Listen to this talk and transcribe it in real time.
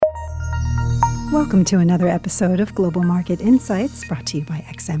Welcome to another episode of Global Market Insights, brought to you by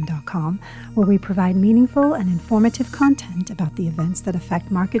XM.com, where we provide meaningful and informative content about the events that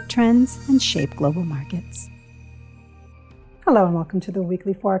affect market trends and shape global markets. Hello and welcome to the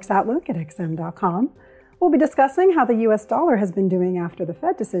weekly Forex Outlook at XM.com. We'll be discussing how the US dollar has been doing after the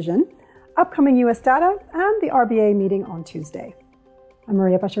Fed decision, upcoming US data, and the RBA meeting on Tuesday. I'm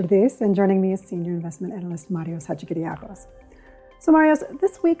Maria Pachurdiz, and joining me is Senior Investment Analyst Marios Hadjikyriacos. So Marios,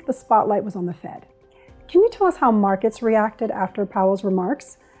 this week the spotlight was on the Fed. Can you tell us how markets reacted after Powell's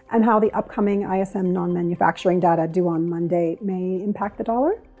remarks and how the upcoming ISM non-manufacturing data due on Monday may impact the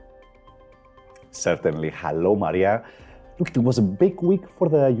dollar? Certainly. Hello, Maria. Look, it was a big week for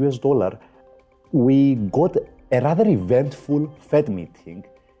the US dollar. We got a rather eventful Fed meeting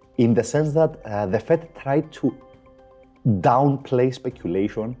in the sense that the Fed tried to downplay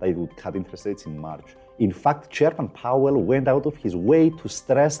speculation that it would cut interest rates in March. In fact, Chairman Powell went out of his way to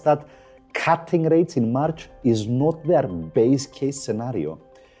stress that cutting rates in March is not their base case scenario.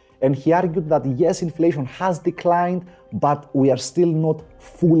 And he argued that yes, inflation has declined, but we are still not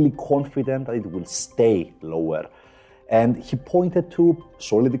fully confident that it will stay lower. And he pointed to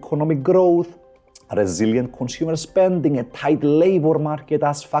solid economic growth, resilient consumer spending, a tight labor market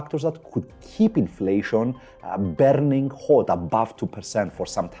as factors that could keep inflation burning hot above 2% for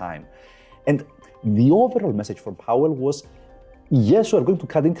some time. And the overall message from Powell was, yes, we're going to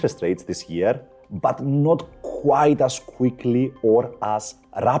cut interest rates this year, but not quite as quickly or as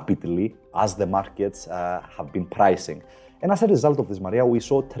rapidly as the markets have been pricing. And as a result of this, Maria, we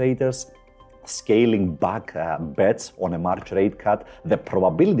saw traders scaling back bets on a March rate cut. The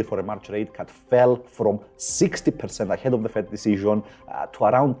probability for a March rate cut fell from 60% ahead of the Fed decision to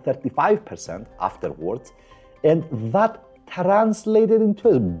around 35% afterwards. And that translated into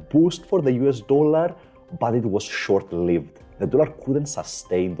a boost for the US dollar, but it was short-lived. The dollar couldn't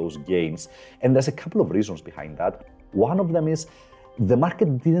sustain those gains. And there's a couple of reasons behind that. One of them is the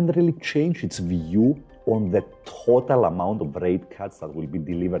market didn't really change its view on the total amount of rate cuts that will be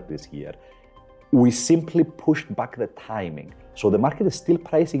delivered this year. We simply pushed back the timing. So the market is still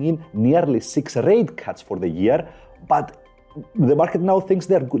pricing in nearly 6 rate cuts for the year, but the market now thinks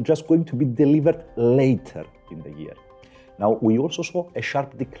they're just going to be delivered later in the year. Now, we also saw a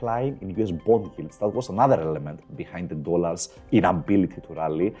sharp decline in US bond yields. That was another element behind the dollar's inability to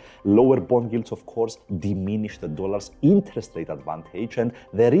rally. Lower bond yields, of course, diminish the dollar's interest rate advantage. And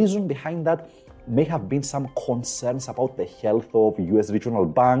the reason behind that may have been some concerns about the health of US regional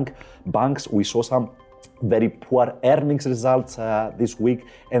banks. We saw some very poor earnings results this week,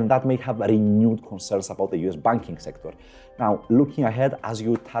 and that may have renewed concerns about the US banking sector. Now, looking ahead, as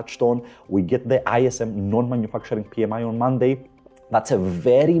you touched on, we get the ISM non-manufacturing PMI on Monday. That's a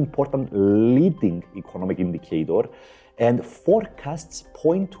very important leading economic indicator, and forecasts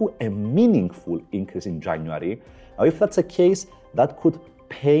point to a meaningful increase in January. Now, if that's the case, that could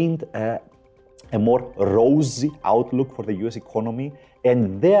paint a more rosy outlook for the US economy,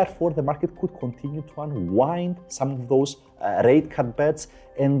 and therefore the market could continue to unwind some of those rate cut bets,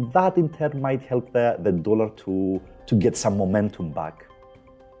 and that in turn might help the dollar to get some momentum back.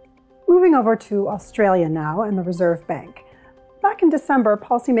 Moving over to Australia now and the Reserve Bank. Back in December,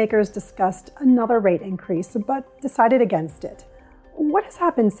 policymakers discussed another rate increase, but decided against it. What has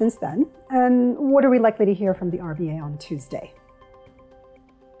happened since then, and what are we likely to hear from the RBA on Tuesday?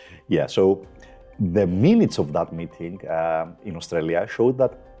 Yeah, so the minutes of that meeting in Australia showed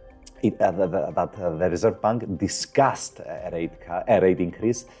that the Reserve Bank discussed a rate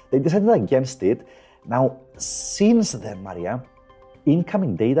increase. They decided against it. Now, since then, Maria,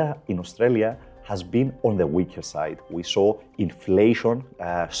 incoming data in Australia has been on the weaker side. We saw inflation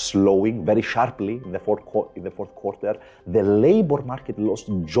slowing very sharply in the fourth quarter. The labor market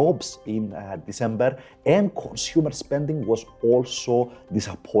lost jobs in December, and consumer spending was also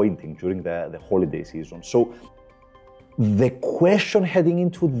disappointing during the holiday season. So the question heading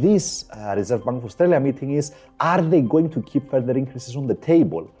into this Reserve Bank of Australia meeting is, are they going to keep further increases on the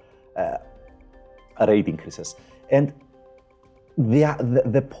table, rate increases? And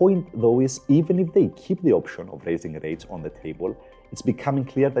the point, though, is even if they keep the option of raising rates on the table, it's becoming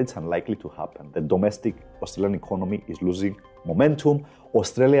clear that it's unlikely to happen. The domestic Australian economy is losing momentum.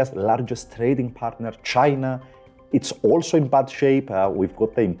 Australia's largest trading partner, China, it's also in bad shape. We've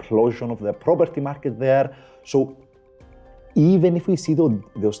got the implosion of the property market there. So even if we see the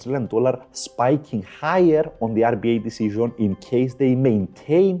Australian dollar spiking higher on the RBA decision in case they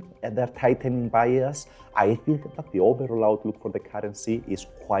maintain their tightening bias, I think that the overall outlook for the currency is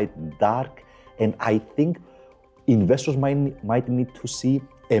quite dark, and I think investors might need to see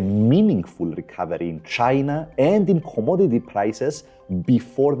a meaningful recovery in China and in commodity prices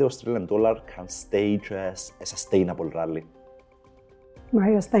before the Australian dollar can stage a sustainable rally.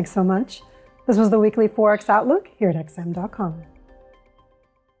 Marios, thanks so much. This was the weekly Forex Outlook here at XM.com.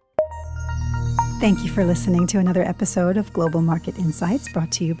 Thank you for listening to another episode of Global Market Insights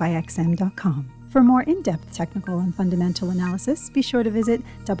brought to you by XM.com. For more in-depth technical and fundamental analysis, be sure to visit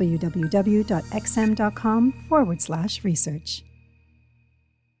www.xm.com/research.